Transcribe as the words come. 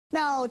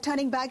Now,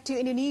 turning back to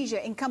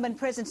Indonesia, incumbent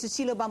President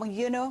Susilo Bambang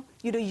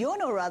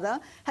Yudhoyono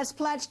has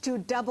pledged to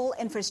double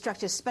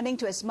infrastructure spending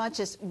to as much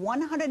as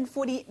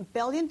 $140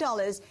 billion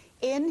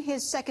in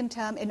his second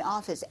term in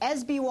office.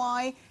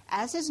 SBY,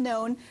 as is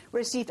known,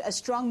 received a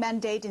strong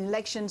mandate in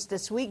elections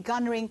this week,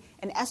 garnering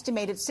an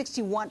estimated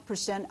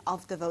 61%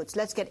 of the votes.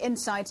 Let's get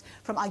insights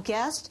from our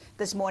guest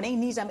this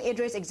morning, Nizam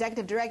Idris,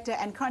 Executive Director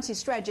and Currency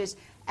Strategist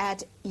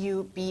at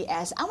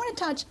UBS. I want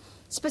to touch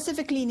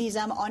specifically,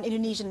 Nizam, on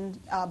Indonesian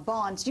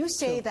bonds. You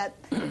say that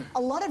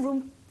a lot of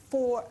room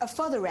for a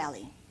further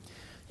rally.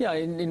 Yeah,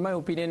 in my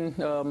opinion,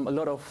 a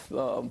lot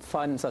of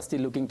funds are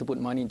still looking to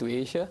put money into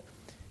Asia.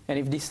 And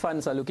if these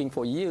funds are looking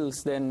for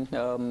yields, then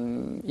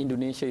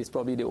Indonesia is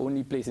probably the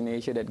only place in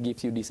Asia that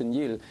gives you decent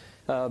yield.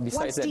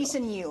 What's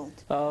decent yield?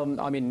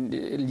 I mean,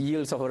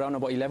 yields of around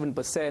about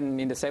 11%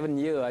 in the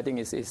 7-year, I think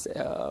is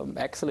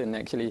excellent,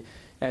 actually.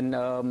 And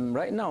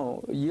right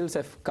now, yields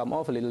have come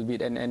off a little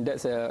bit, and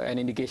that's an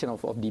indication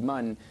of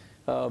demand.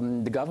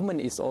 The government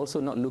is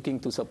also not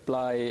looking to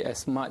supply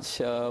as much,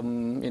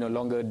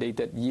 longer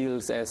dated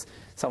yields as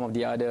some of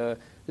the other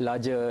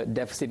larger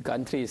deficit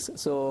countries.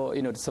 So,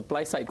 the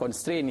supply side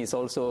constraint is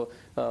also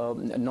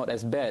not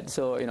as bad.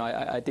 So,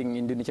 I think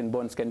Indonesian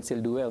bonds can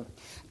still do well.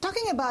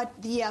 Talking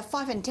about the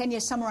 5 and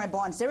 10-year samurai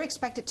bonds, they're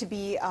expected to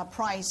be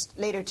priced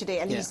later today.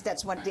 At least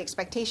that's what the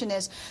expectation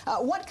is.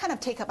 What kind of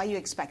take-up are you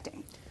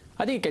expecting?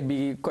 I think it can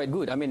be quite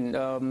good. I mean,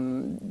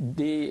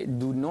 they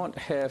do not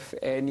have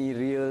any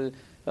real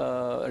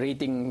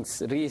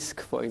ratings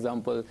risk, for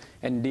example,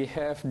 and they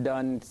have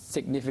done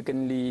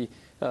significantly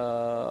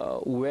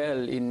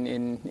well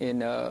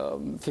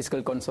in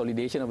fiscal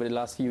consolidation over the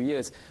last few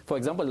years. For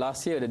example,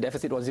 last year the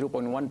deficit was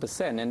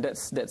 0.1%, and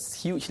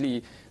that's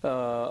hugely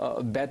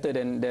better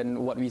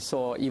than what we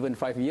saw even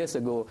 5 years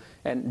ago.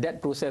 And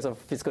that process of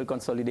fiscal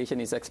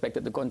consolidation is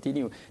expected to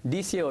continue.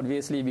 This year,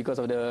 obviously, because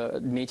of the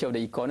nature of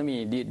the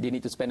economy, they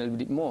need to spend a little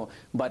bit more.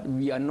 But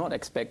we are not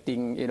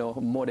expecting,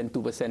 more than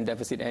 2%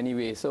 deficit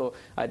anyway. So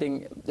I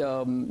think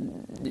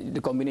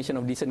the combination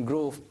of decent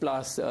growth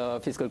plus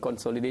fiscal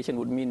consolidation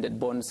would mean that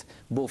bonds,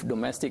 both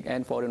domestic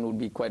and foreign, would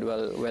be quite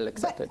well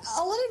accepted.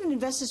 But a lot of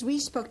investors we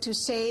spoke to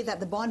say that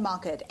the bond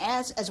market,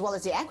 as well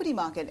as the equity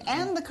market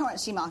and the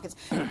currency markets,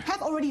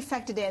 have already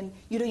factored in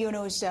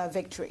Yudhoyono's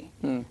victory.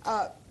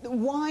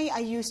 Why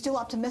are you still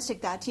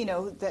optimistic that,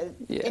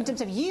 in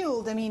terms of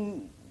yield, I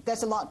mean,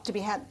 there's a lot to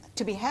be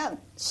had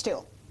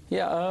still?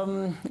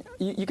 Yeah,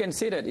 you can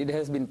say that it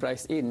has been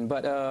priced in,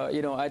 but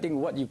I think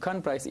what you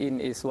can't price in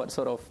is what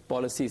sort of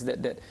policies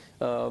that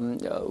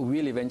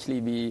will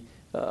eventually be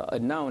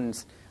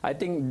announced. I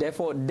think,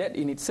 therefore, that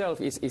in itself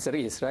is a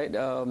risk, right?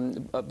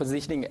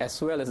 Positioning, as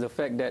well as the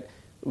fact that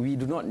we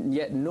do not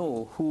yet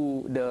know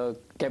who the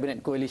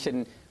cabinet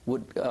coalition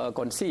would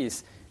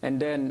consist. And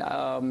then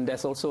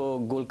there's also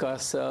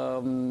Golkar's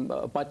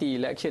party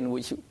election,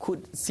 which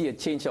could see a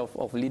change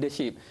of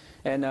leadership.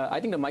 And I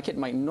think the market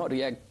might not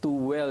react too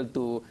well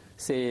to,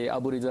 say,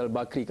 Abu Rizal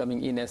Bakri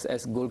coming in as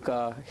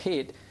Golkar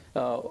head,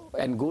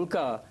 and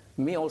Golkar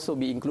may also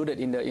be included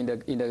in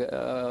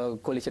the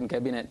coalition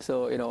cabinet.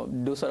 So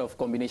those sort of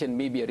combination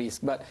may be a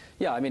risk. But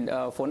yeah, I mean,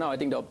 for now, I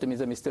think the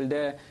optimism is still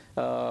there.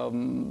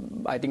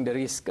 I think the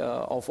risk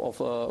of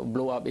a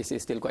blow up is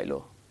still quite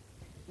low.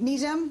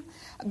 Nizam,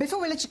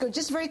 before we let you go,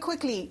 just very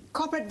quickly,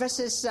 corporate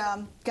versus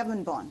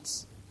government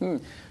bonds.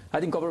 I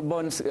think corporate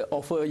bonds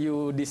offer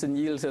you decent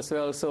yields as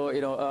well. So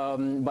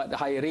but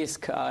high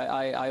risk,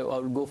 I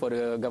would go for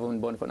the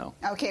government bond for now.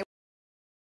 Okay.